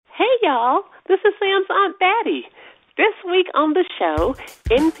Hey, y'all. This is Sam's Aunt Betty. This week on the show,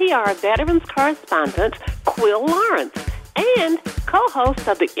 NPR veterans correspondent Quill Lawrence and co-host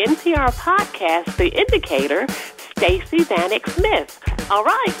of the NPR podcast, The Indicator, Stacey Vanek Smith. All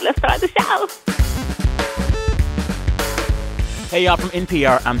right, let's start the show. Hey, y'all, from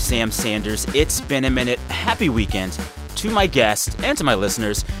NPR, I'm Sam Sanders. It's been a minute. Happy weekend to my guests and to my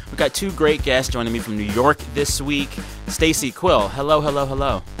listeners. We've got two great guests joining me from New York this week. Stacey, Quill, hello, hello,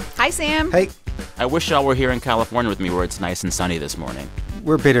 hello. Hi, Sam. Hey. I wish y'all were here in California with me where it's nice and sunny this morning.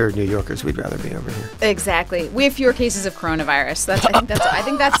 We're bitter New Yorkers. We'd rather be over here. Exactly. We have fewer cases of coronavirus. I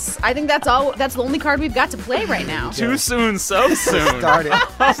think that's all. That's the only card we've got to play right now. Too soon, so soon. Start it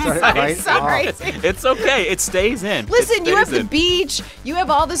right Sorry. off. It's okay. It stays in. Listen, you have the beach. You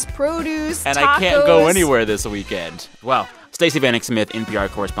have all this produce, and tacos. I can't go anywhere this weekend. Well, Stacey Vanek Smith, NPR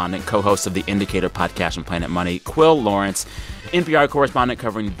correspondent, co-host of the Indicator podcast from Planet Money. Quill Lawrence, NPR correspondent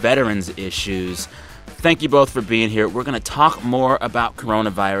covering veterans issues. Thank you both for being here. We're going to talk more about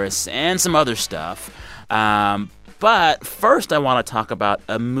coronavirus and some other stuff. But first, I want to talk about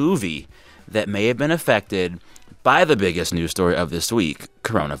a movie that may have been affected by the biggest news story of this week,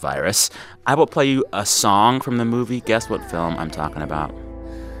 coronavirus. I will play you a song from the movie. Guess what film I'm talking about?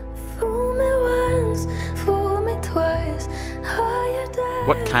 Fool me once, fool me twice.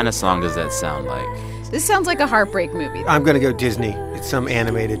 What kind of song does that sound like? This sounds like a heartbreak movie. I'm going to go Disney. It's some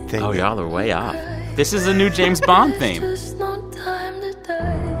animated thing. Oh, y'all are way off. This is a new James Bond theme.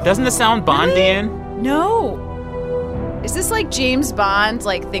 Doesn't it sound Bondian? No. Is this like James Bond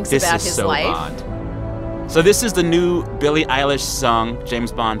thinks This about is his so life? Bond. So this is the new Billie Eilish song,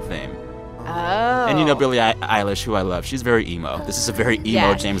 James Bond theme. Oh. And you know Billie Eilish, who I love. She's very emo. This is a very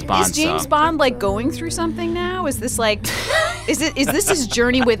emo James Bond song. Is James Bond going through something now? Is this is this his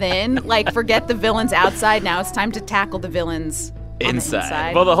journey within? Forget the villains outside. Now it's time to tackle the villains on the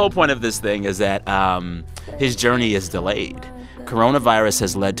inside. Well, the whole point of this thing is that his journey is delayed. Coronavirus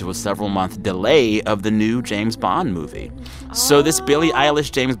has led to a several-month delay of the new James Bond movie. So this Billie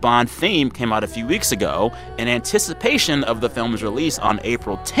Eilish James Bond theme came out a few weeks ago in anticipation of the film's release on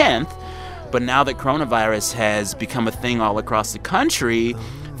April 10th. But now that coronavirus has become a thing all across the country,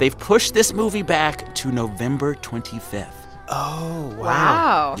 they've pushed this movie back to November 25th. Oh,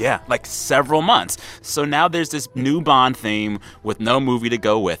 Wow. Yeah, several months. So now there's this new Bond theme with no movie to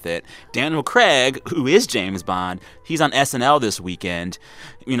go with it. Daniel Craig, who is James Bond, he's on SNL this weekend,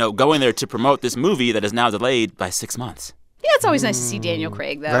 going there to promote this movie that is now delayed by 6 months. Yeah, it's always nice to see Daniel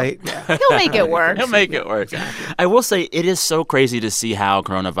Craig, though. Right? He'll make it work. He'll make it work. I will say it is so crazy to see how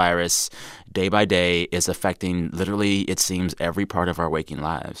coronavirus, day by day, is affecting literally, it seems, every part of our waking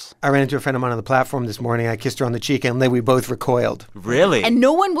lives. I ran into a friend of mine on the platform this morning. I kissed her on the cheek, and we both recoiled. Really? And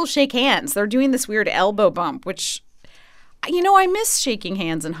no one will shake hands. They're doing this weird elbow bump, which, I miss shaking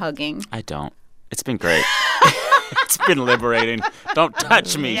hands and hugging. I don't. It's been great. It's been liberating. Don't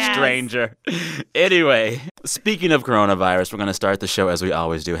touch me, stranger. Anyway, speaking of coronavirus, we're going to start the show as we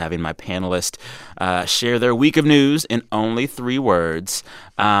always do, having my panelists share their week of news in only 3 words.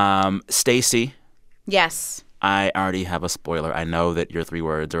 Stacey. Yes. I already have a spoiler. I know that your 3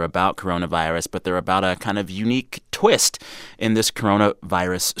 words are about coronavirus, but they're about a kind of unique twist in this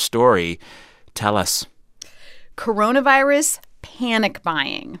coronavirus story. Tell us. Coronavirus panic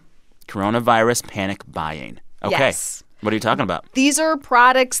buying. Coronavirus panic buying. Okay. Yes. What are you talking about? These are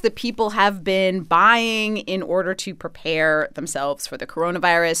products that people have been buying in order to prepare themselves for the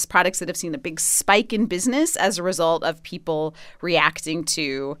coronavirus, products that have seen a big spike in business as a result of people reacting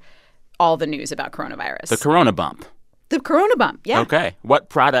to all the news about coronavirus. The corona bump. The corona bump, yeah. Okay. What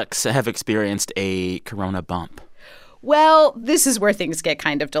products have experienced a corona bump? Well, this is where things get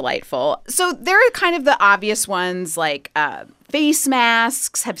kind of delightful. So there are kind of the obvious ones face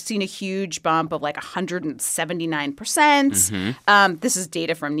masks have seen a huge bump of 179%. This is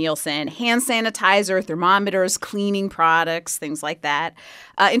data from Nielsen. Hand sanitizer, thermometers, cleaning products, things like that.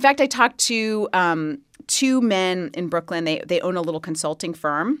 In fact, I talked to 2 men in Brooklyn. They own a little consulting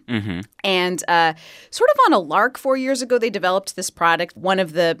firm. And sort of on a lark 4 years ago, they developed this product. One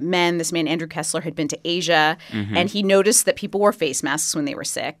of the men, this man, Andrew Kessler, had been to Asia, and he noticed that people wore face masks when they were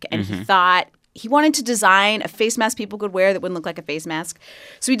sick. And he thought he wanted to design a face mask people could wear that wouldn't look like a face mask.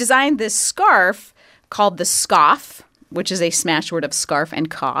 So he designed this scarf called the Scoff, which is a smash word of scarf and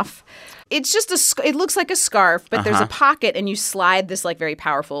cough. It's just it looks like a scarf, but there's a pocket, and you slide this very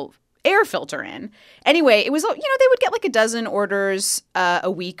powerful air filter in. Anyway, it was, they would get a dozen orders a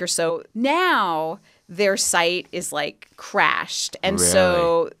week or so. Now their site is crashed. And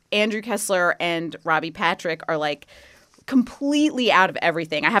so Andrew Kessler and Robbie Patrick are completely out of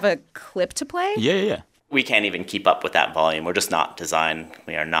everything. I have a clip to play. Yeah. We can't even keep up with that volume. We're just not designed.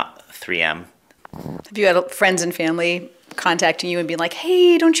 We are not 3M. Have you had friends and family contacting you and being like,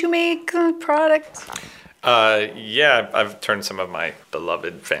 hey, don't you make a product? Yeah, I've turned some of my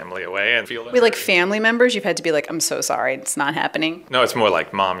beloved family away and feel. Like family members, you've had to be like, I'm so sorry, it's not happening. No, it's more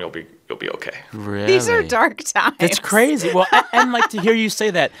like, Mom, you'll be okay. Really? These are dark times. It's crazy. Well, and like to hear you say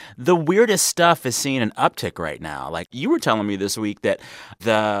that, the weirdest stuff is seeing an uptick right now. Like you were telling me this week that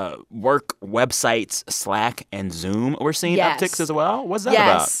the work websites Slack and Zoom were seeing upticks as well. What's that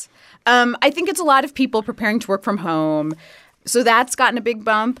about? I think it's a lot of people preparing to work from home. So that's gotten a big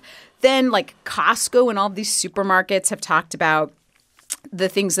bump. Then like Costco and all of these supermarkets have talked about the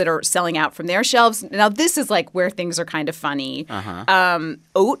things that are selling out from their shelves. Now, this is like where things are kind of funny.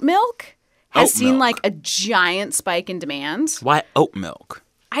 Oat milk has seen like a giant spike in demand. Why oat milk?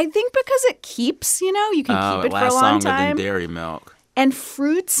 I think because it keeps, you can keep it for a long lasts longer time. than dairy milk. And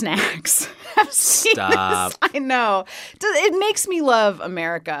fruit snacks have seen Stop. this. I know. It makes me love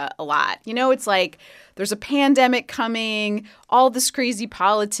America a lot. It's like there's a pandemic coming, all this crazy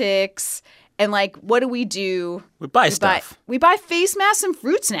politics. And like, what do? We buy stuff. We buy face masks and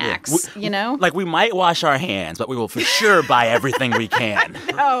fruit snacks, Like we might wash our hands, but we will for sure buy everything we can.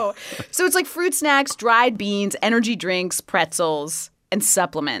 No. So it's like fruit snacks, dried beans, energy drinks, pretzels, and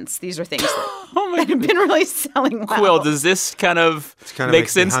supplements. These are things that have been really selling well. Quill, does this kind of make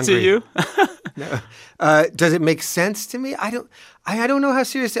sense to you? No. Does it make sense to me? I don't know how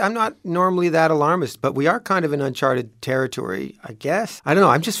serious. I'm not normally that alarmist, but we are kind of in uncharted territory, I guess. I don't know.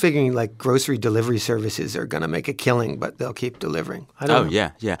 I'm just figuring like grocery delivery services are going to make a killing, but they'll keep delivering. I don't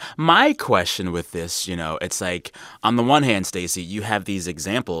know. Yeah. My question with this, it's like on the one hand, Stacey, you have these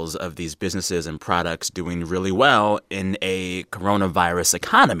examples of these businesses and products doing really well in a coronavirus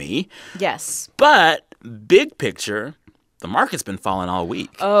economy. Yes. But big picture, the market's been falling all week.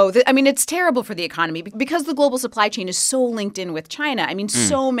 Oh, it's terrible for the economy because the global supply chain is so linked in with China.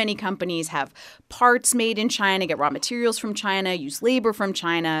 So many companies have parts made in China, get raw materials from China, use labor from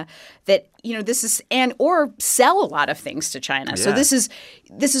China that, this is or sell a lot of things to China. Yeah. So this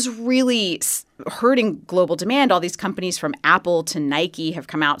is really hurting global demand. All these companies from Apple to Nike have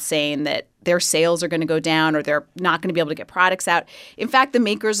come out saying that their sales are going to go down or they're not going to be able to get products out. In fact, the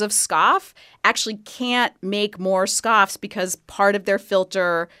makers of scoff actually can't make more scoffs because part of their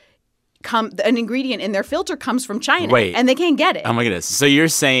filter, an ingredient in their filter comes from China. Wait. And they can't get it. Oh my goodness. So you're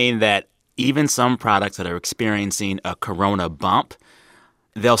saying that even some products that are experiencing a corona bump,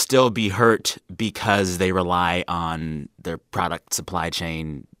 they'll still be hurt because they rely on their product supply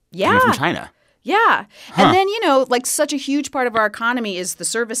chain coming from China? Yeah. And then, like such a huge part of our economy is the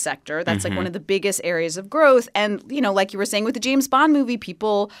service sector. That's like one of the biggest areas of growth. And, like you were saying with the James Bond movie,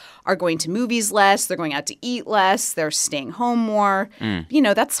 people are going to movies less. They're going out to eat less. They're staying home more.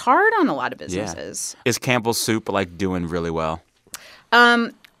 That's hard on a lot of businesses. Yeah. Is Campbell's Soup like doing really well?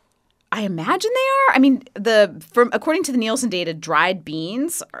 I imagine they are. According to the Nielsen data, dried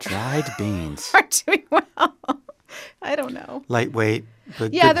beans are doing well. I don't know. Lightweight.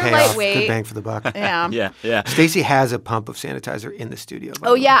 Good they're payoff, lightweight. Good bang for the buck. Yeah. Stacey has a pump of sanitizer in the studio.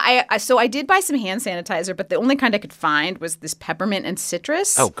 Oh, yeah. So I did buy some hand sanitizer, but the only kind I could find was this peppermint and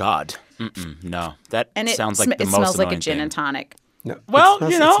citrus. Oh, God. No. That sounds like the most It smells like a annoying gin thing. and tonic. No, Well,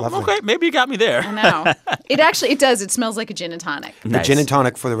 it's lovely. okay, maybe you got me there. I know. It does. It smells like a gin and tonic. The Nice. gin and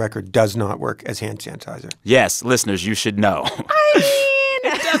tonic, for the record, does not work as hand sanitizer. Yes, listeners, you should know.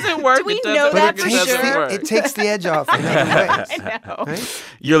 It doesn't work. Do we It know doesn't that work. for It doesn't sure? work. It takes the edge off in other ways. I know. Right?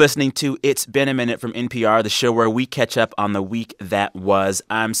 You're listening to It's Been a Minute from NPR, the show where we catch up on the week that was.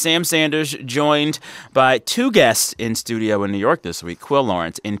 I'm Sam Sanders, joined by two guests in studio in New York this week. Quill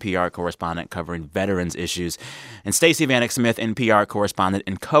Lawrence, NPR correspondent covering veterans issues, and Stacey Vanek Smith, NPR correspondent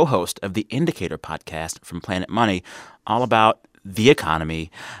and co-host of the Indicator podcast from Planet Money, all about the economy.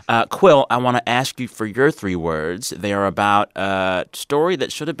 Quill, I want to ask you for your 3 words. They are about a story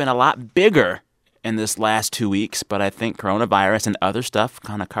that should have been a lot bigger in this last 2 weeks, but I think coronavirus and other stuff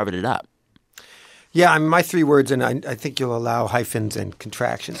kind of covered it up. Yeah, my 3 words, and I think you'll allow hyphens and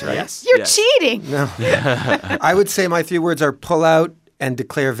contractions, right? Yes. You're cheating. No. I would say my 3 words are pull out and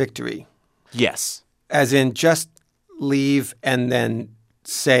declare victory. Yes. As in just leave and then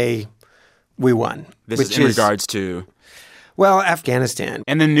say we won. This is in regards to... Well, Afghanistan.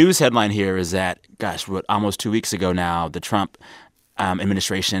 And the news headline here is that, almost 2 weeks ago now, the Trump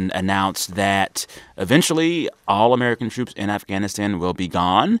administration announced that eventually all American troops in Afghanistan will be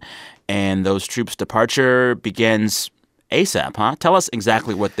gone, and those troops' departure begins ASAP, huh? Tell us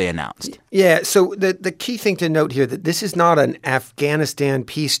exactly what they announced. Yeah, so the key thing to note here that this is not an Afghanistan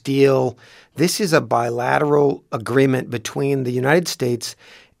peace deal. This is a bilateral agreement between the United States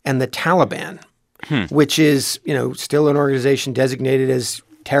and the Taliban. which is, still an organization designated as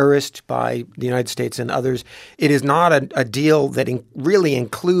terrorist by the United States and others. It is not a deal that really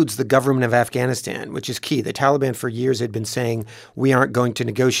includes the government of Afghanistan, which is key. The Taliban for years had been saying, we aren't going to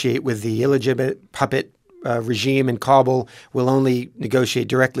negotiate with the illegitimate puppet regime in Kabul. We'll only negotiate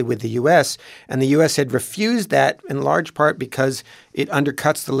directly with the U.S. And the U.S. had refused that in large part because it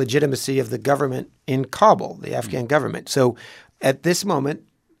undercuts the legitimacy of the government in Kabul, the Afghan government. So at this moment,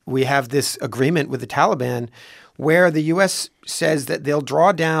 we have this agreement with the Taliban where the U.S. says that they'll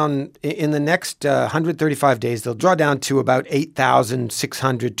draw down in the next 135 days, they'll draw down to about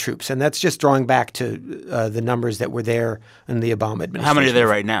 8,600 troops. And that's just drawing back to the numbers that were there in the Obama administration. How many are there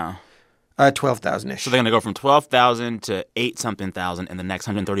right now? 12,000-ish. So they're going to go from 12,000 to 8-something thousand in the next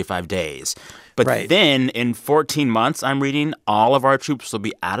 135 days. But Right. then in 14 months, I'm reading, all of our troops will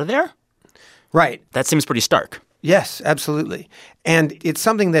be out of there? Right. That seems pretty stark. Yes, absolutely. And it's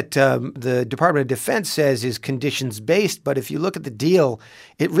something that the Department of Defense says is conditions-based, but if you look at the deal,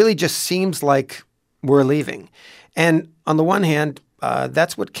 it really just seems like we're leaving. And on the one hand,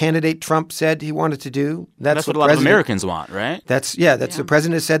 that's what candidate Trump said he wanted to do. That's what a lot of Americans want, right? The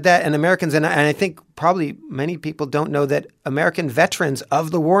president has said that, and Americans, and I think probably many people don't know that American veterans of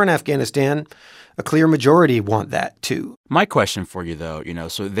the war in Afghanistan, a clear majority want that too. My question for you, though,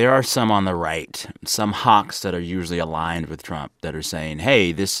 so there are some on the right, some hawks that are usually aligned with Trump that are saying,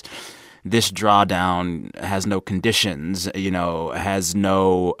 hey, this drawdown has no conditions, has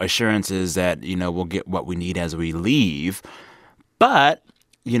no assurances that, we'll get what we need as we leave. But,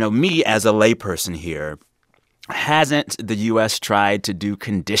 me as a layperson here, hasn't the U.S. tried to do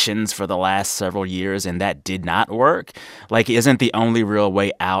conditions for the last several years and that did not work? Like, isn't the only real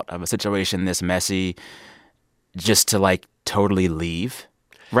way out of a situation this messy just to, totally leave?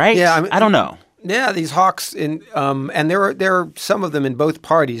 Right? Yeah, I don't know. Yeah, these hawks, and there are some of them in both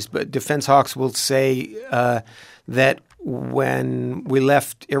parties, but defense hawks will say that when we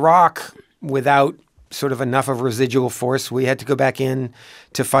left Iraq without sort of enough of a residual force, we had to go back in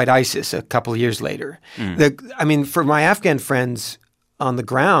to fight ISIS a couple of years later. For my Afghan friends on the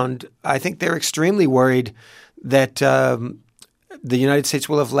ground, I think they're extremely worried that the United States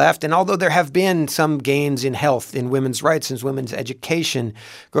will have left. And although there have been some gains in health, in women's rights, in women's education,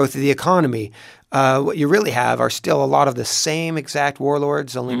 growth of the economy, what you really have are still a lot of the same exact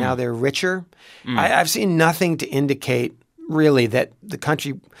warlords, only now they're richer. I've seen nothing to indicate really that the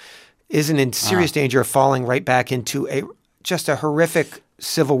country isn't in serious danger of falling right back into just a horrific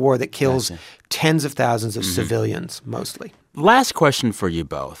civil war that kills tens of thousands of civilians, mostly. Last question for you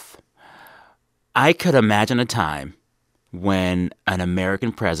both. I could imagine a time when an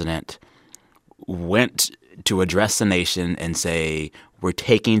American president went to address the nation and say, we're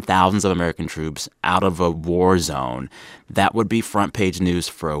taking thousands of American troops out of a war zone. That would be front page news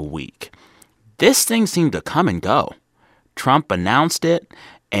for a week. This thing seemed to come and go. Trump announced it,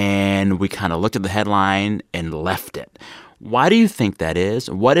 and we kind of looked at the headline and left it. Why do you think that is?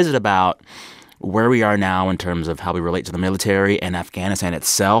 What is it about where we are now in terms of how we relate to the military and Afghanistan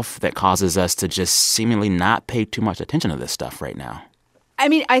itself that causes us to just seemingly not pay too much attention to this stuff right now?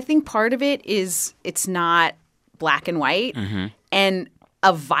 I think part of it is it's not black and white. And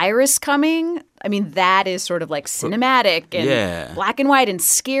a virus coming, that is sort of like cinematic and black and white and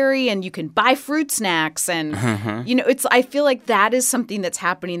scary, and you can buy fruit snacks. And, I feel like that is something that's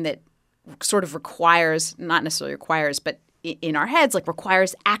happening that sort of requires, not necessarily requires, but in our heads,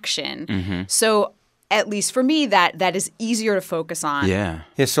 requires action. So at least for me, that is easier to focus on. Yeah,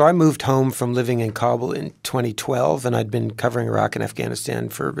 so I moved home from living in Kabul in 2012, and I'd been covering Iraq and Afghanistan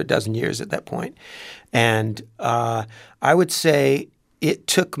for a dozen years at that point. And I would say it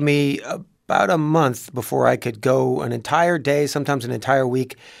took me about a month before I could go an entire day, sometimes an entire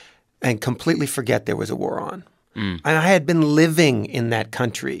week, and completely forget there was a war on. And I had been living in that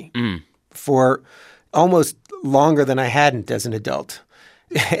country for almost longer than I hadn't as an adult.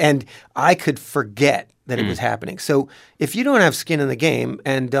 And I could forget that it was happening. So if you don't have skin in the game,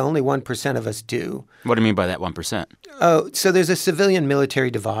 and only 1% of us do. What do you mean by that 1%? Oh, so there's a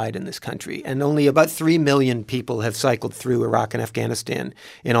civilian-military divide in this country, and only about 3 million people have cycled through Iraq and Afghanistan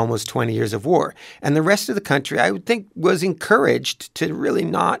in almost 20 years of war. And the rest of the country, I would think, was encouraged to really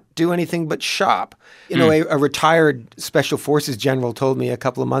not do anything but shop. A retired Special Forces general told me a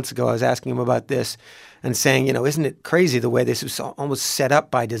couple of months ago, I was asking him about this, and saying, isn't it crazy the way this was almost set up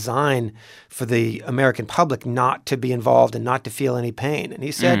by design for the American public not to be involved and not to feel any pain? And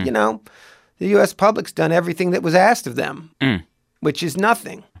he said, the U.S. public's done everything that was asked of them, which is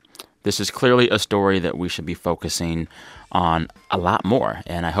nothing. This is clearly a story that we should be focusing on a lot more.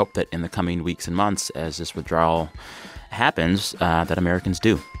 And I hope that in the coming weeks and months, as this withdrawal happens, that Americans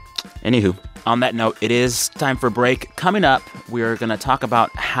do. Anywho, On that note, it is time for a break. Coming up, we're going to talk about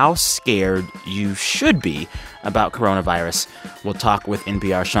how scared you should be about coronavirus. We'll talk with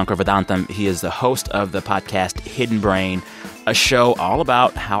NPR's Shankar Vedantam. He is the host of the podcast Hidden Brain, a show all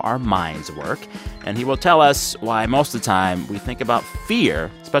about how our minds work. And he will tell us why most of the time we think about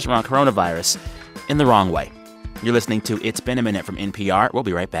fear, especially around coronavirus, in the wrong way. You're listening to It's Been a Minute from NPR. We'll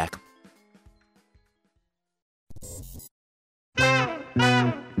be right back.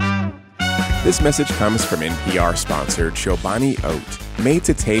 This message comes from NPR-sponsored Chobani Oat, made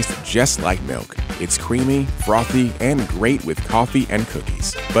to taste just like milk. It's creamy, frothy, and great with coffee and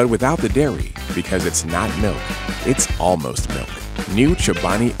cookies, but without the dairy, because it's not milk. It's almost milk. New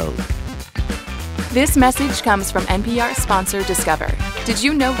Chobani Oat. This message comes from NPR sponsor Discover. Did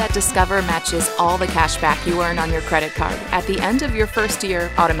you know that Discover matches all the cash back you earn on your credit card at the end of your first year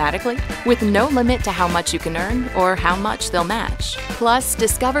automatically, with no limit to how much you can earn or how much they'll match? Plus,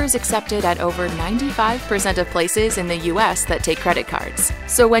 Discover's accepted at over 95% of places in the U.S. that take credit cards.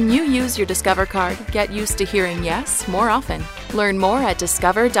 So when you use your Discover card, get used to hearing yes more often. Learn more at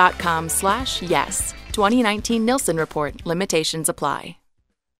discover.com/yes. 2019 Nielsen Report. Limitations apply.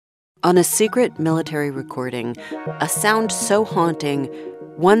 On a secret military recording, a sound so haunting,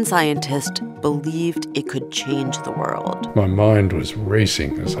 one scientist believed it could change the world. My mind was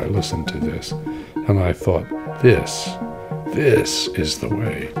racing as I listened to this, and I thought, this is the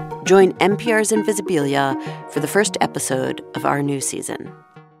way. Join NPR's Invisibilia for the first episode of our new season.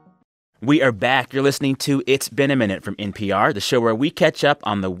 We are back. You're listening to It's Been a Minute from NPR, the show where we catch up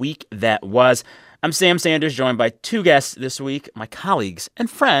on the week that was. I'm Sam Sanders, joined by two guests this week, my colleagues and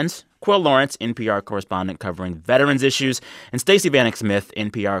friends, Quill Lawrence, NPR correspondent covering veterans issues, and Stacey Vanek Smith,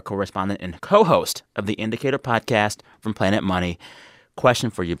 NPR correspondent and co-host of the Indicator podcast from Planet Money. Question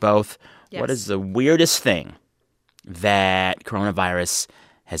for you both. Yes. What is the weirdest thing that coronavirus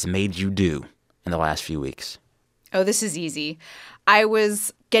has made you do in the last few weeks? Oh, this is easy. I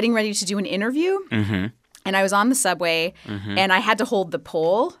was getting ready to do an interview, and I was on the subway, and I had to hold the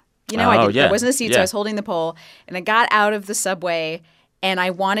pole. You know, I wasn't a seat, so I was holding the pole. And I got out of the subway, and I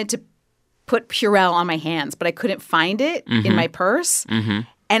wanted to put Purell on my hands, but I couldn't find it in my purse.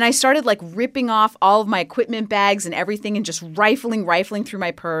 And I started, like, ripping off all of my equipment bags and everything and just rifling through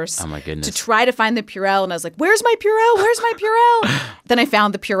my purse. Oh, my goodness. To try to find the Purell. And I was like, where's my Purell? Where's my Purell? Then I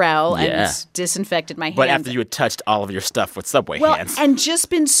found the Purell and disinfected my hands. But after you had touched all of your stuff with subway hands. And just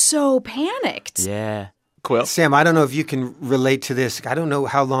been so panicked. Yeah. Quill? Sam, I don't know if you can relate to this. I don't know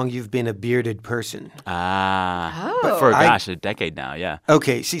how long you've been a bearded person. But for, a decade now, yeah.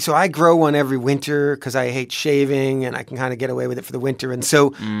 Okay, see, so I grow one every winter because I hate shaving and I can kind of get away with it for the winter. And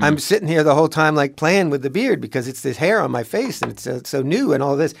so I'm sitting here the whole time like playing with the beard because it's this hair on my face and it's so new and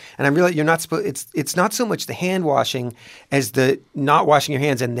all this. And I'm really, you're not supposed, it's not so much the hand washing as the not washing your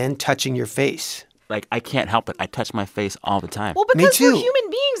hands and then touching your face. Like, I can't help it. I touch my face all the time. Well, because we're human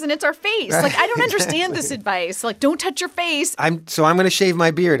beings and it's our face. Like, I don't understand this advice. Like, don't touch your face. I'm going to shave my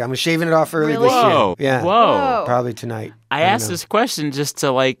beard. I'm shaving it off early this year. Yeah. Whoa. Probably tonight. I asked this question just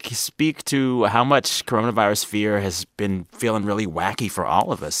to, like, speak to how much coronavirus fear has been feeling really wacky for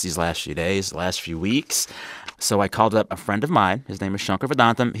all of us these last few days, last few weeks. So I called up a friend of mine. His name is Shankar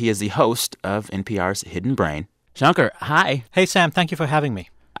Vedantam. He is the host of NPR's Hidden Brain. Shankar, hi. Hey, Sam. Thank you for having me.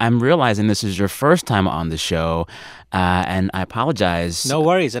 I'm realizing this is your first time on the show, and I apologize. No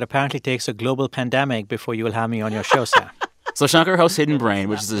worries. It apparently takes a global pandemic before you will have me on your show, Sam. So Shankar hosts Hidden Brain,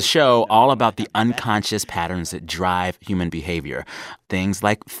 which is a show all about the unconscious patterns that drive human behavior, things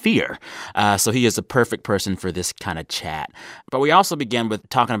like fear. So he is a perfect person for this kind of chat. But we also begin with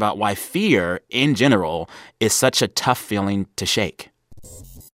talking about why fear, in general, is such a tough feeling to shake.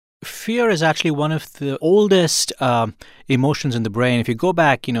 Fear is actually one of the oldest emotions in the brain. If you go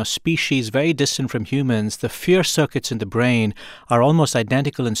back, species very distant from humans, the fear circuits in the brain are almost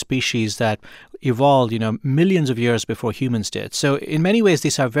identical in species that evolved, millions of years before humans did. So in many ways,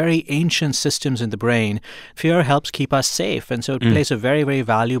 these are very ancient systems in the brain. Fear helps keep us safe, and so it plays a very, very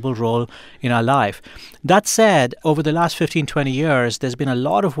valuable role in our life. That said, over the last 15, 20 years, there's been a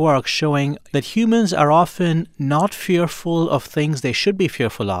lot of work showing that humans are often not fearful of things they should be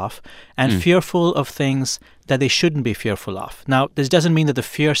fearful of, and fearful of things that they shouldn't be fearful of. Now, this doesn't mean that the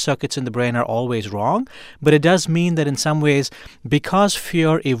fear circuits in the brain are always wrong, but it does mean that in some ways, because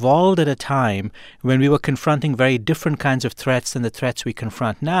fear evolved at a time when we were confronting very different kinds of threats than the threats we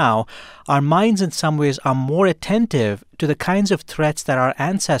confront now, our minds in some ways are more attentive to the kinds of threats that our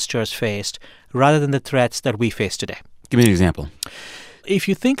ancestors faced rather than the threats that we face today. Give me an example. if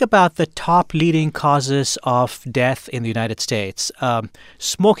you think about the top leading causes of death in the United States,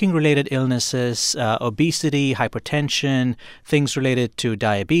 smoking-related illnesses, obesity, hypertension, things related to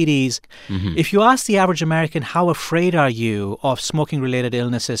diabetes. Mm-hmm. If you ask the average American, how afraid are you of smoking-related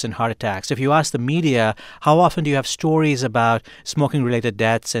illnesses and heart attacks? If you ask the media, how often do you have stories about smoking-related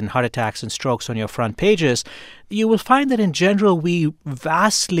deaths and heart attacks and strokes on your front pages? You will find that in general, we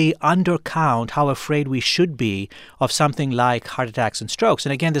vastly undercount how afraid we should be of something like heart attacks and strokes.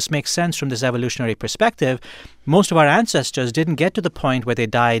 And again, this makes sense from this evolutionary perspective. Most of our ancestors didn't get to the point where they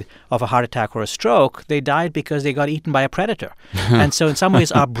died of a heart attack or a stroke. They died because they got eaten by a predator. And so in some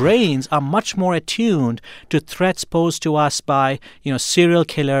ways, our brains are much more attuned to threats posed to us by, serial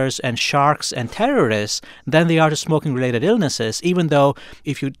killers and sharks and terrorists than they are to smoking-related illnesses, even though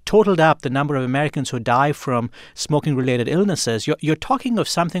if you totaled up the number of Americans who die from smoking-related illnesses, you're talking of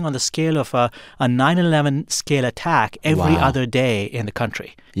something on the scale of a 9/11 scale attack every other day in the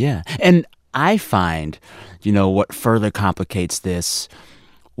country. Yeah. And I find, what further complicates this,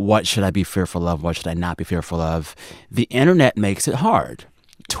 what should I be fearful of, what should I not be fearful of? The internet makes it hard.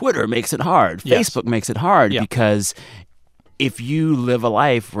 Twitter makes it hard. Yes. Facebook makes it hard because if you live a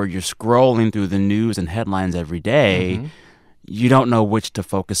life where you're scrolling through the news and headlines every day, you don't know which to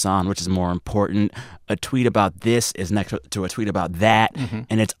focus on, which is more important. A tweet about this is next to a tweet about that,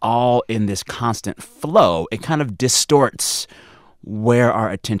 and it's all in this constant flow. It kind of distorts where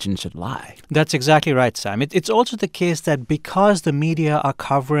our attention should lie. That's exactly right, Sam. It's also the case that because the media are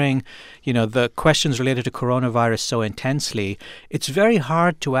covering, the questions related to coronavirus so intensely, it's very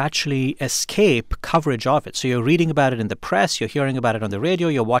hard to actually escape coverage of it. So you're reading about it in the press, you're hearing about it on the radio,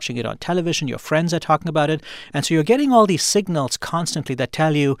 you're watching it on television, your friends are talking about it. And so you're getting all these signals constantly that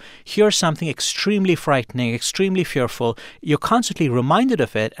tell you, here's something extremely frightening, extremely fearful. You're constantly reminded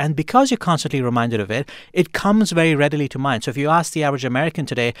of it. And because you're constantly reminded of it, it comes very readily to mind. So if you ask the average American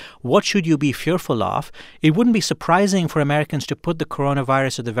today, what should you be fearful of? It wouldn't be surprising for Americans to put the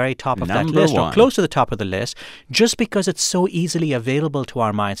coronavirus at the very top of that list or close to the top of the list just because it's so easily available to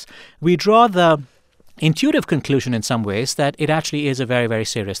our minds. We draw the intuitive conclusion in some ways that it actually is a very, very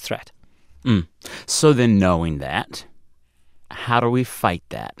serious threat. So then knowing that, how do we fight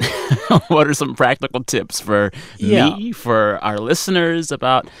that? What are some practical tips for me, for our listeners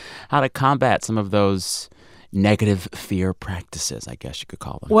about how to combat some of those negative fear practices, I guess you could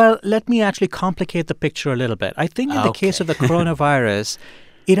call them? Well, let me actually complicate the picture a little bit. I think in the case of the coronavirus,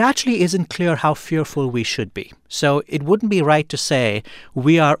 it actually isn't clear how fearful we should be. So it wouldn't be right to say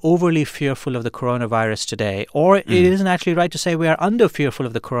we are overly fearful of the coronavirus today, or it isn't actually right to say we are under fearful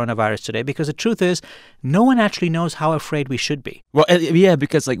of the coronavirus today, because the truth is no one actually knows how afraid we should be. Well, yeah,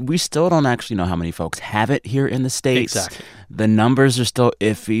 because we still don't actually know how many folks have it here in the States. Exactly. The numbers are still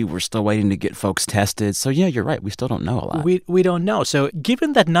iffy. We're still waiting to get folks tested. So, yeah, you're right. We still don't know a lot. We don't know. So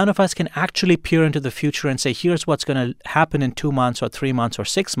given that none of us can actually peer into the future and say, here's what's going to happen in 2 months or 3 months or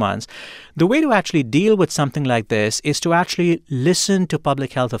 6 months, the way to actually deal with something like this is to actually listen to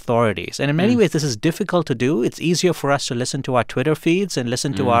public health authorities. And in many ways, this is difficult to do. It's easier for us to listen to our Twitter feeds and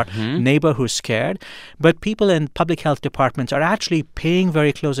listen to our neighbor who's scared. But people in public health departments are actually paying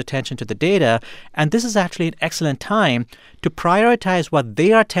very close attention to the data. And this is actually an excellent time to prioritize what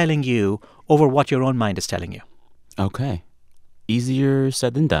they are telling you over what your own mind is telling you. Okay. Easier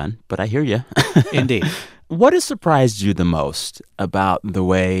said than done, but I hear you. Indeed. What has surprised you the most about the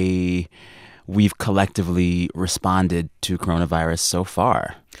way we've collectively responded to coronavirus so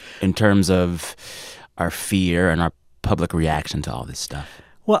far in terms of our fear and our public reaction to all this stuff?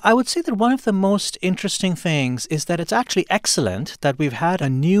 Well, I would say that one of the most interesting things is that it's actually excellent that we've had a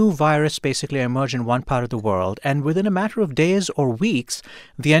new virus basically emerge in one part of the world, and within a matter of days or weeks,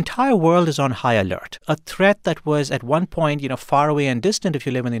 the entire world is on high alert. A threat that was at one point, far away and distant if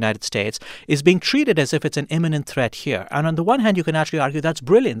you live in the United States, is being treated as if it's an imminent threat here. And on the one hand, you can actually argue that's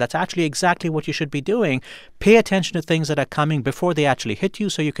brilliant. That's actually exactly what you should be doing. Pay attention to things that are coming before they actually hit you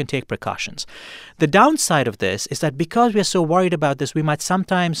so you can take precautions. The downside of this is that because we're so worried about this, we might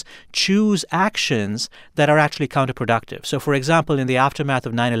sometimes choose actions that are actually counterproductive. So, for example, in the aftermath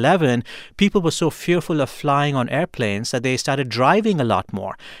of 9/11, people were so fearful of flying on airplanes that they started driving a lot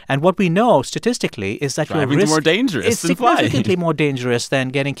more. And what we know statistically is that your risk more dangerous is than flying. significantly more dangerous than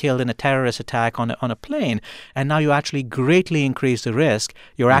getting killed in a terrorist attack on a plane. And now you actually greatly increase the risk.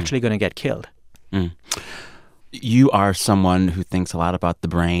 You're actually going to get killed. You are someone who thinks a lot about the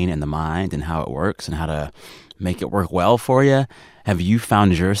brain and the mind and how it works and how to make it work well for you. Have you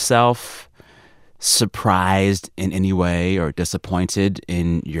found yourself surprised in any way or disappointed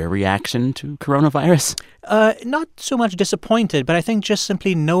in your reaction to coronavirus? Not so much disappointed, but I think just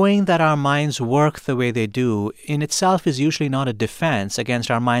simply knowing that our minds work the way they do in itself is usually not a defense against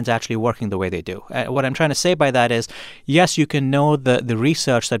our minds actually working the way they do. What I'm trying to say by that is, yes, you can know the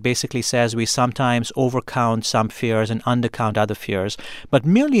research that basically says we sometimes overcount some fears and undercount other fears, but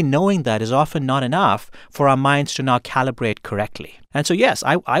merely knowing that is often not enough for our minds to now calibrate correctly. And so, yes,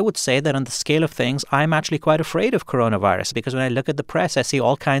 I would say that on the scale of things, I'm actually quite afraid of coronavirus because when I look at the press, I see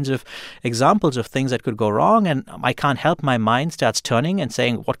all kinds of examples of things that could go wrong, and I can't help my mind starts turning and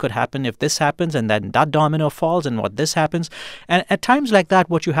saying, what could happen if this happens, and then that domino falls, and what this happens. And at times like that,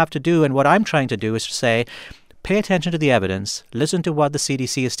 what you have to do, and what I'm trying to do, is to say, pay attention to the evidence, listen to what the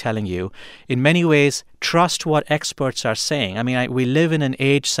CDC is telling you. In many ways, trust what experts are saying. I mean, we live in an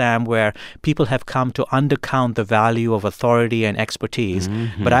age, Sam, where people have come to undercount the value of authority and expertise.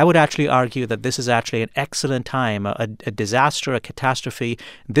 Mm-hmm. But I would actually argue that this is actually an excellent time, a disaster, a catastrophe.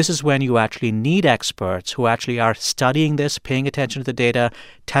 This is when you actually need experts who actually are studying this, paying attention to the data,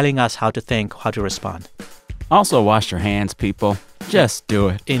 telling us how to think, how to respond. Also, wash your hands, people. Just do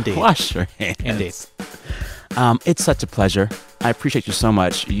it. Indeed. Wash your hands. Indeed. It's such a pleasure. I appreciate you so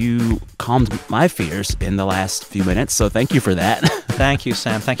much. You calmed my fears in the last few minutes, so thank you for that. Thank you,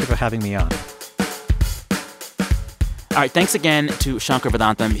 Sam. Thank you for having me on. All right, thanks again to Shankar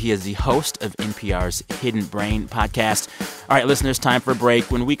Vedantam. He is the host of NPR's Hidden Brain podcast. All right, listeners, time for a break.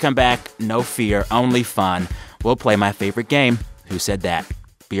 When we come back, no fear, only fun. We'll play my favorite game, Who Said That?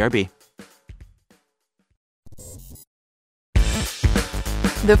 BRB.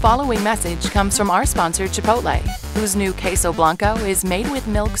 The following message comes from our sponsor, Chipotle, whose new Queso Blanco is made with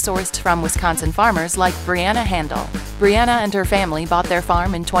milk sourced from Wisconsin farmers like Brianna Handel. Brianna and her family bought their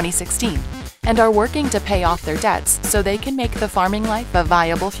farm in 2016 and are working to pay off their debts so they can make the farming life a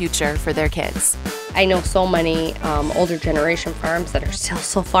viable future for their kids. I know so many older generation farms that are still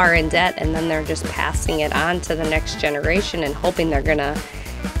so far in debt, and then they're just passing it on to the next generation and hoping they're going to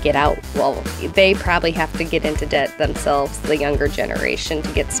get out. Well, they probably have to get into debt themselves, the younger generation,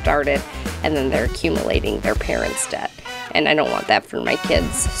 to get started, and then they're accumulating their parents' debt. And I don't want that for my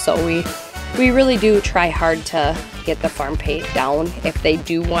kids. So we really do try hard to get the farm paid down if they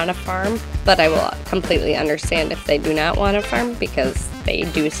do want to farm, but I will completely understand if they do not want to farm because they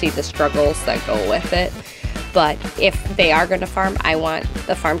do see the struggles that go with it. But if they are going to farm, I want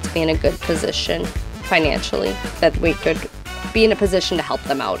the farm to be in a good position financially, that we could be in a position to help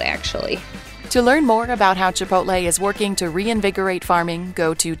them out, actually. To learn more about how Chipotle is working to reinvigorate farming,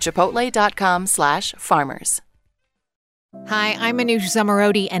 go to chipotle.com/farmers. Hi, I'm Manoush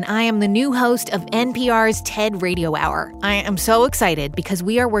Zomorodi, and I am the new host of NPR's TED Radio Hour. I am so excited because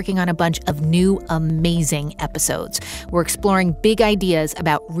we are working on a bunch of new, amazing episodes. We're exploring big ideas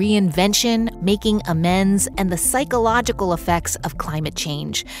about reinvention, making amends, and the psychological effects of climate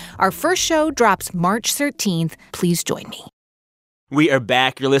change. Our first show drops March 13th. Please join me. We are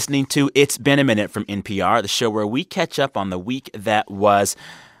back. You're listening to It's Been a Minute from NPR, the show where we catch up on the week that was.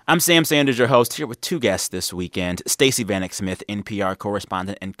 I'm Sam Sanders, your host, here with two guests this weekend. Stacey Vanek Smith, NPR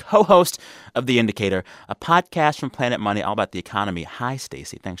correspondent and co-host of The Indicator, a podcast from Planet Money all about the economy. Hi,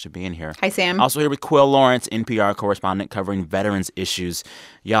 Stacey. Thanks for being here. Hi, Sam. Also here with Quill Lawrence, NPR correspondent covering veterans issues.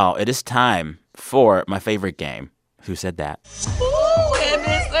 Y'all, it is time for my favorite game, Who Said That? Ooh, and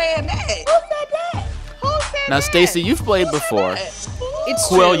been saying that. Who said that? Who said now, that? Stacey, you've played before. It's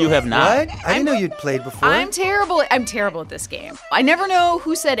Quill, true. you have not. What? I didn't know you'd played before. I'm terrible at this game. I never know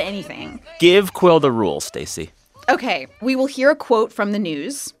who said anything. Give Quill the rules, Stacey. Okay, we will hear a quote from the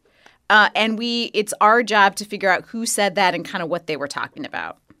news, and it's our job to figure out who said that and kind of what they were talking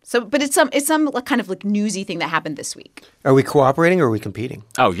about. So, but it's some kind of like newsy thing that happened this week. Are we cooperating or are we competing?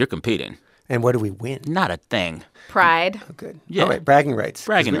 Oh, you're competing. And what do we win? Not a thing. Pride. Oh, good. Yeah. All right, bragging rights.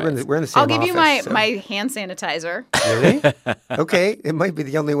 Bragging rights. We're in the same I'll give you office, my hand sanitizer. Really? Okay. It might be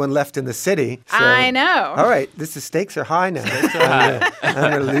the only one left in the city. So. I know. All right. The stakes are high now. I'm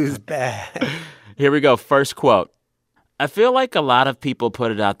going to lose bad. Here we go. First quote. I feel like a lot of people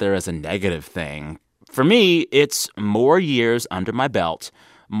put it out there as a negative thing. For me, it's more years under my belt,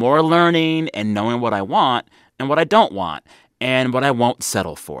 more learning and knowing what I want and what I don't want and what I won't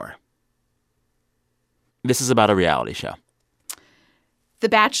settle for. This is about a reality show. The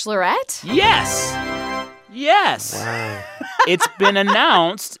Bachelorette? Yes. Yes. Wow. It's been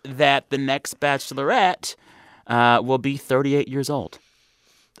announced that the next Bachelorette will be 38 years old.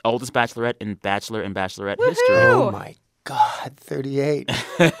 Oldest Bachelorette in Bachelor and Bachelorette history. Oh, my God. 38. So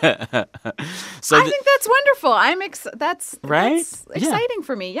I think that's wonderful. That's right? That's exciting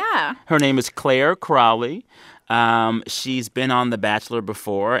for me, yeah. Her name is Claire Crowley. She's been on The Bachelor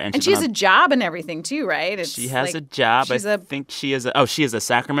before. And she has a job and everything, too, right? She has a job. I think she is she is a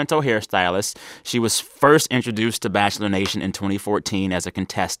Sacramento hairstylist. She was first introduced to Bachelor Nation in 2014 as a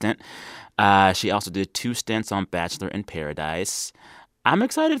contestant. She also did 2 stints on Bachelor in Paradise. I'm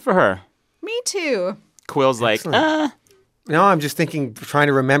excited for her. Me too. Quill's Excellent. No, I'm just trying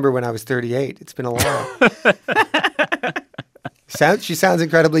to remember when I was 38. It's been a while. She sounds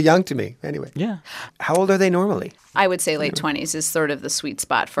incredibly young to me. Anyway. Yeah. How old are they normally? I would say late 20s is sort of the sweet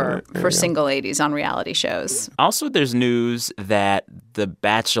spot for single ladies on reality shows. Also, there's news that the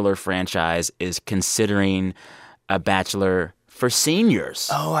Bachelor franchise is considering a Bachelor for seniors.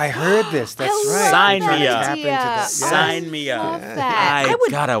 Oh, I heard this. That's right. Sign me up. Yes. Sign me up. Love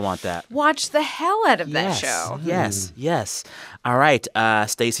that. I want that. Watch the hell out of that show. Yes. All right,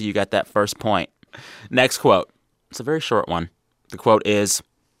 Stacey, you got that first point. Next quote. It's a very short one. The quote is,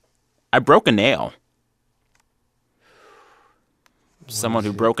 "I broke a nail." Someone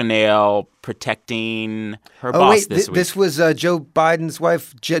who broke a nail protecting her boss this week. This was Joe Biden's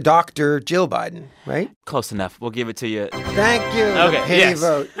wife, Dr. Jill Biden, right? Close enough. We'll give it to you. Thank you. Okay, the pity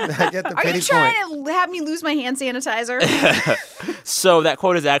vote. I get the Are pity you trying to have me lose my hand sanitizer? So that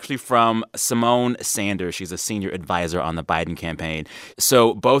quote is actually from Simone Sanders. She's a senior advisor on the Biden campaign.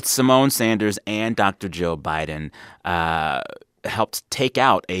 So both Simone Sanders and Dr. Jill Biden helped take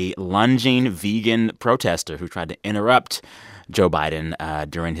out a lunging vegan protester who tried to interrupt Joe Biden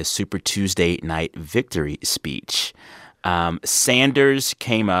during his Super Tuesday night victory speech. Sanders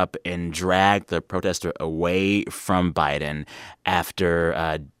came up and dragged the protester away from Biden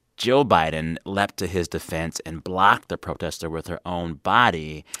after Jill Biden leapt to his defense and blocked the protester with her own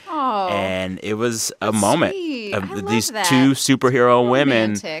body. Oh, and it was a moment sweet. of these two superhero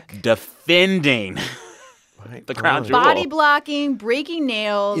women romantic. Defending the crown jewel. Body blocking, breaking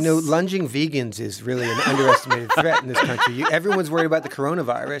nails. You know, lunging vegans is really an underestimated threat in this country. Everyone's worried about the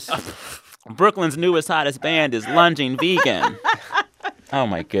coronavirus. Brooklyn's newest, hottest band is Lunging Vegan. Oh,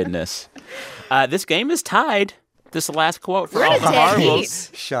 my goodness. This game is tied. This is the last quote for all the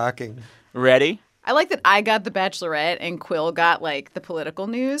marbles. Shocking. Ready? I like that I got The Bachelorette and Quill got, like, the political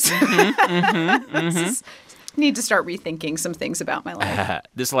news. Need to start rethinking some things about my life.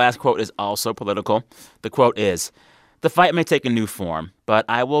 This last quote is also political. The quote is, "The fight may take a new form, but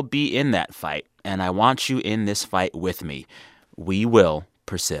I will be in that fight, and I want you in this fight with me. We will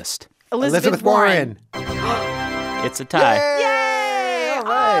persist." Elizabeth Warren. It's a tie. Yay! All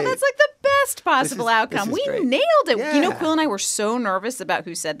right. Oh, that's like the best possible outcome. this is We great. nailed it. Yeah. You know, Quill and I were so nervous about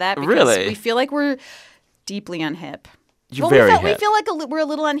who said that because Really? we feel like we're deeply unhip. You're very we hip. feel like we're a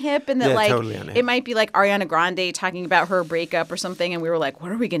little unhip and that Yeah, like totally unhip. it might be like Ariana Grande talking about her breakup or something, and we were like,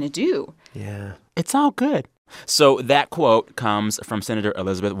 what are we going to do? Yeah. It's all good. So that quote comes from Senator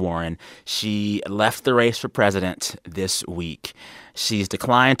Elizabeth Warren. She left the race for president this week. She's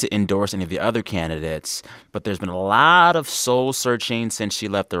declined to endorse any of the other candidates, but there's been a lot of soul-searching since she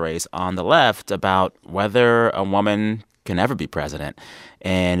left the race on the left about whether a woman can ever be president.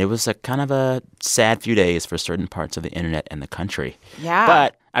 And it was a kind of a sad few days for certain parts of the internet and the country. Yeah.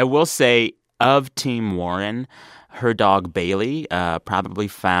 But I will say, of Team Warren, her dog Bailey probably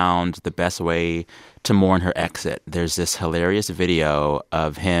found the best way to mourn her exit. There's this hilarious video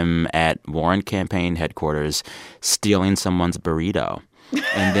of him at Warren campaign headquarters stealing someone's burrito.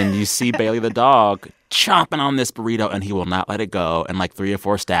 And then you see Bailey the dog chomping on this burrito, and he will not let it go. And like 3 or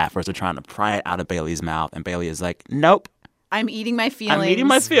 4 staffers are trying to pry it out of Bailey's mouth. And Bailey is like, nope. I'm eating my feelings. I'm eating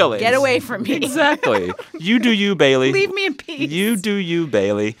my feelings. Get away from me. Exactly. You do you, Bailey. Leave me in peace. You do you,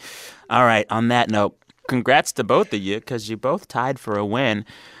 Bailey. All right, on that note, congrats to both of you because you both tied for a win.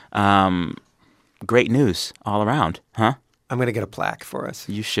 Great news all around, huh? I'm going to get a plaque for us.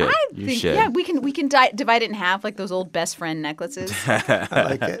 You should. I think, yeah, we can divide it in half like those old best friend necklaces. I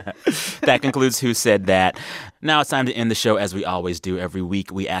like it. That concludes Who Said That. Now it's time to end the show as we always do every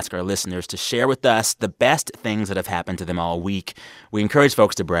week. We ask our listeners to share with us the best things that have happened to them all week. We encourage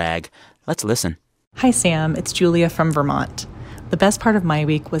folks to brag. Let's listen. Hi, Sam. It's Julia from Vermont. The best part of my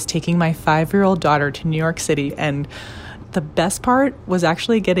week was taking my 5-year-old daughter to New York City, and the best part was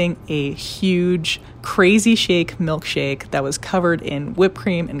actually getting a huge Crazy Shake milkshake that was covered in whipped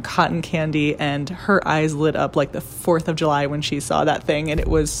cream and cotton candy, and her eyes lit up like the 4th of July when she saw that thing, and it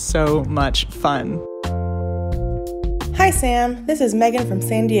was so much fun. Hi, Sam. This is Megan from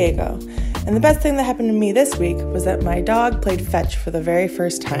San Diego. And the best thing that happened to me this week was that my dog played fetch for the very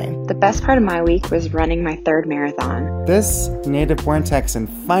first time. The best part of my week was running my 3rd marathon. This native-born Texan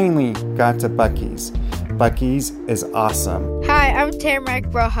finally got to Buc-ee's. Buc-ee's is awesome. Hi, I'm Tamarack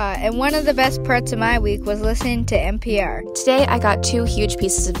Broha, and one of the best parts of my week was listening to NPR. Today, I got 2 huge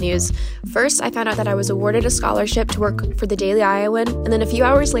pieces of news. First, I found out that I was awarded a scholarship to work for the Daily Iowan, and then a few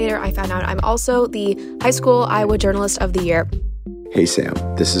hours later, I found out I'm also the High School Iowa Journalist of the Year. Hey Sam,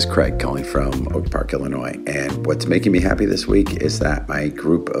 this is Craig calling from Oak Park, Illinois, and what's making me happy this week is that my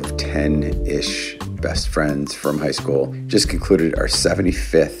group of 10-ish best friends from high school just concluded our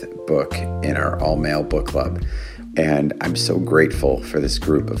 75th book in our all-male book club. And I'm so grateful for this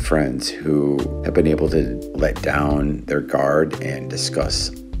group of friends who have been able to let down their guard and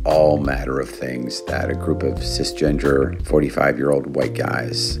discuss all matter of things that a group of cisgender 45-year-old white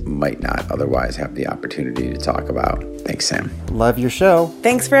guys might not otherwise have the opportunity to talk about. Thanks, Sam. Love your show.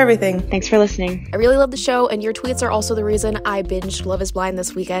 Thanks for everything. Thanks for listening. I really love the show, and your tweets are also the reason I binged Love is Blind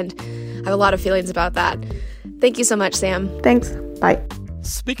this weekend. I have a lot of feelings about that. Thank you so much, Sam. Thanks. Bye.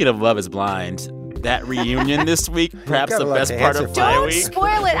 Speaking of Love is Blind, that reunion this week, perhaps the best part of my week. Don't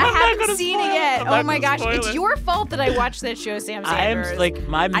spoil it. I haven't seen it yet. Oh my gosh. It's your fault that I watched that show, Sam Sanders.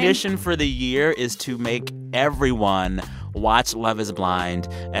 My mission for the year is to make everyone watch Love is Blind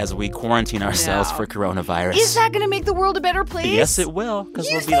as we quarantine ourselves for coronavirus. Is that going to make the world a better place? Yes, it will, because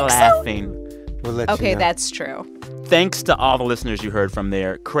we'll be laughing. We'll let okay, you know. That's true. Thanks to all the listeners you heard from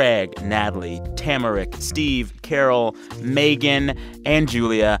there. Craig, Natalie, Tamarick, Steve, Carol, Megan, and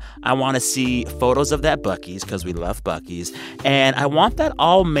Julia. I want to see photos of that Buc-ee's because we love Buc-ee's. And I want that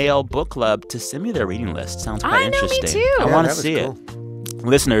all-male book club to send me their reading list. Sounds quite interesting. Me too. I want to see it.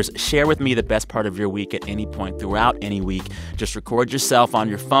 Listeners, share with me the best part of your week at any point throughout any week. Just record yourself on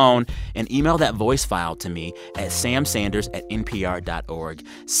your phone and email that voice file to me at samsanders@npr.org.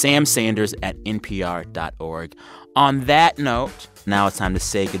 samsanders@npr.org. On that note, now it's time to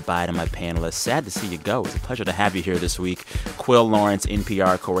say goodbye to my panelists. Sad to see you go. It was a pleasure to have you here this week. Quil Lawrence,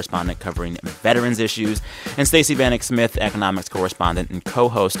 NPR correspondent covering veterans issues, and Stacey Vanek Smith, economics correspondent and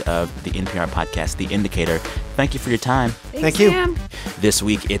co-host of the NPR podcast, The Indicator. Thank you for your time. Thank you. Sam. This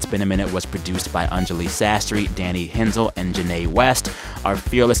week, It's Been a Minute was produced by Anjali Sastry, Danny Hensel, and Janae West. Our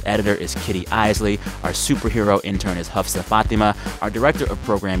fearless editor is Kitty Isley. Our superhero intern is Hafsa Fatima. Our director of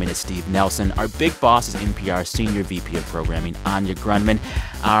programming is Steve Nelson. Our big boss is NPR's senior VP of programming, Anya Grundman.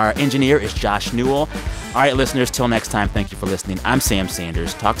 Our engineer is Josh Newell. All right, listeners, till next time, thank you for listening. I'm Sam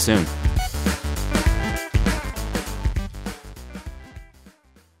Sanders. Talk soon.